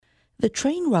The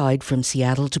train ride from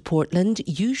Seattle to Portland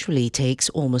usually takes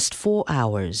almost 4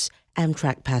 hours.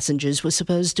 Amtrak passengers were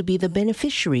supposed to be the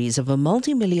beneficiaries of a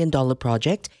multimillion-dollar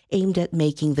project aimed at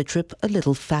making the trip a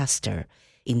little faster.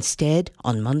 Instead,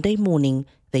 on Monday morning,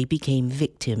 they became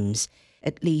victims.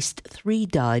 At least 3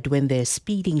 died when their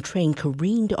speeding train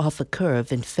careened off a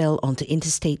curve and fell onto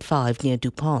Interstate 5 near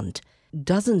DuPont.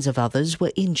 Dozens of others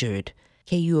were injured.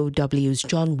 KUOW's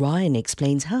John Ryan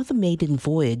explains how the maiden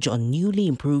voyage on newly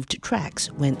improved tracks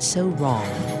went so wrong.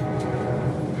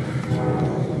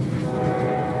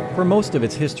 For most of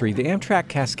its history, the Amtrak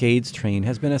Cascades train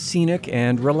has been a scenic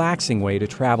and relaxing way to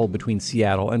travel between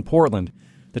Seattle and Portland.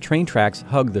 The train tracks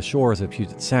hug the shores of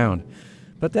Puget Sound.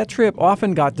 But that trip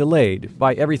often got delayed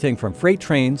by everything from freight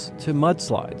trains to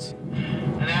mudslides.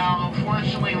 Now,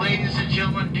 unfortunately, ladies and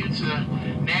gentlemen, due to the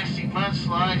nasty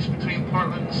mudslides between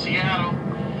Portland and Seattle,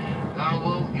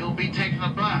 you'll be taking a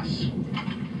bus.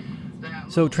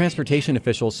 So transportation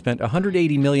officials spent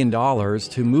 $180 million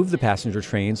to move the passenger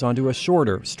trains onto a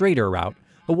shorter, straighter route,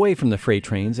 away from the freight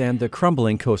trains and the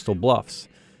crumbling coastal bluffs.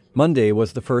 Monday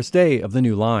was the first day of the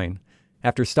new line.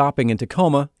 After stopping in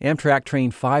Tacoma, Amtrak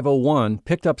Train 501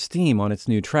 picked up steam on its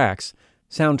new tracks.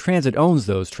 Sound Transit owns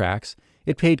those tracks.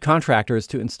 It paid contractors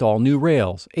to install new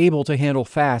rails, able to handle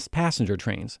fast passenger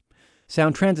trains.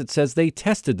 Sound Transit says they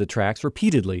tested the tracks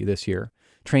repeatedly this year.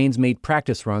 Trains made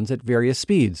practice runs at various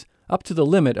speeds, up to the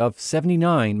limit of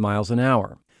 79 miles an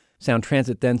hour. Sound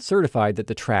Transit then certified that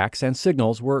the tracks and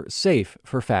signals were safe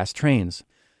for fast trains.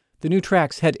 The new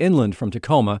tracks head inland from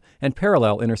Tacoma and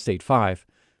parallel Interstate 5.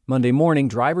 Monday morning,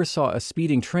 drivers saw a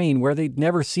speeding train where they'd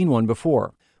never seen one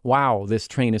before. "Wow, this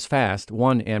train is fast,"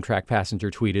 one Amtrak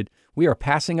passenger tweeted. "We are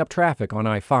passing up traffic on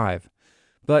I-5.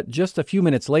 But just a few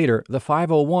minutes later, the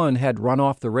 501 had run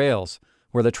off the rails,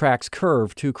 where the tracks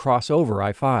curved to cross over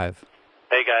I-5.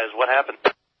 Hey guys, what happened?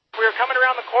 We were coming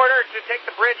around the corner to take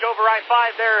the bridge over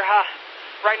I-5 there,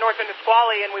 right north into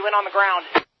Squally, and we went on the ground.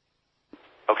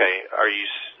 Okay,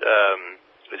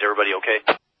 is everybody okay?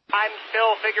 I'm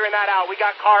still figuring that out. We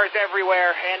got cars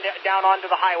everywhere and down onto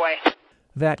the highway.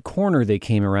 That corner they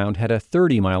came around had a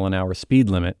 30-mile-an-hour speed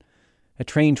limit. A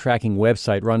train tracking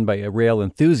website run by a rail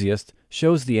enthusiast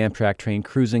shows the Amtrak train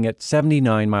cruising at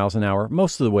 79 miles an hour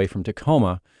most of the way from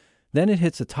Tacoma. Then it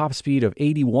hits a top speed of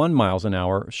 81 miles an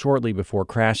hour shortly before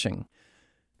crashing.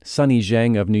 Sunny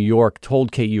Zheng of New York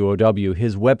told KUOW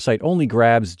his website only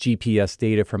grabs GPS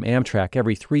data from Amtrak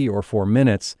every 3 or 4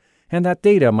 minutes, and that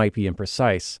data might be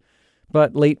imprecise.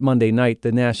 But late Monday night,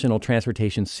 the National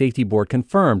Transportation Safety Board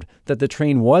confirmed that the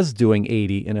train was doing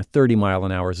 80 in a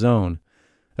 30-mile-an-hour zone.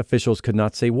 Officials could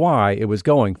not say why it was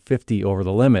going 50 over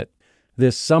the limit.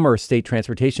 This summer, state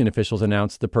transportation officials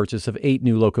announced the purchase of 8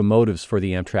 new locomotives for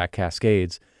the Amtrak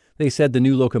Cascades. They said the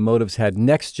new locomotives had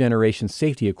next-generation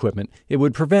safety equipment. It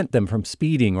would prevent them from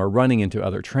speeding or running into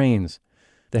other trains.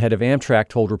 The head of Amtrak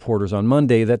told reporters on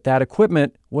Monday that that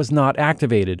equipment was not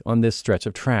activated on this stretch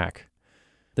of track.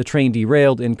 The train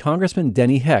derailed in Congressman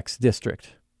Denny Heck's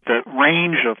district. The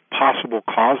range of possible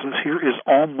causes here is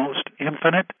almost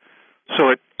infinite, so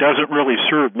it doesn't really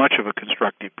serve much of a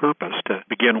constructive purpose to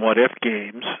begin what-if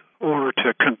games or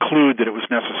to conclude that it was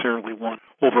necessarily one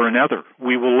over another.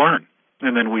 We will learn,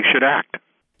 and then we should act.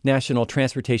 National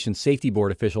Transportation Safety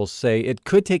Board officials say it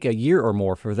could take a year or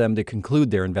more for them to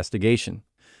conclude their investigation.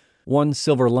 One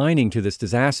silver lining to this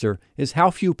disaster is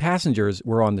how few passengers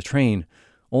were on the train,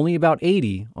 only about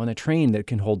 80 on a train that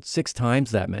can hold 6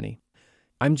 times that many.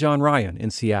 I'm John Ryan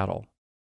in Seattle.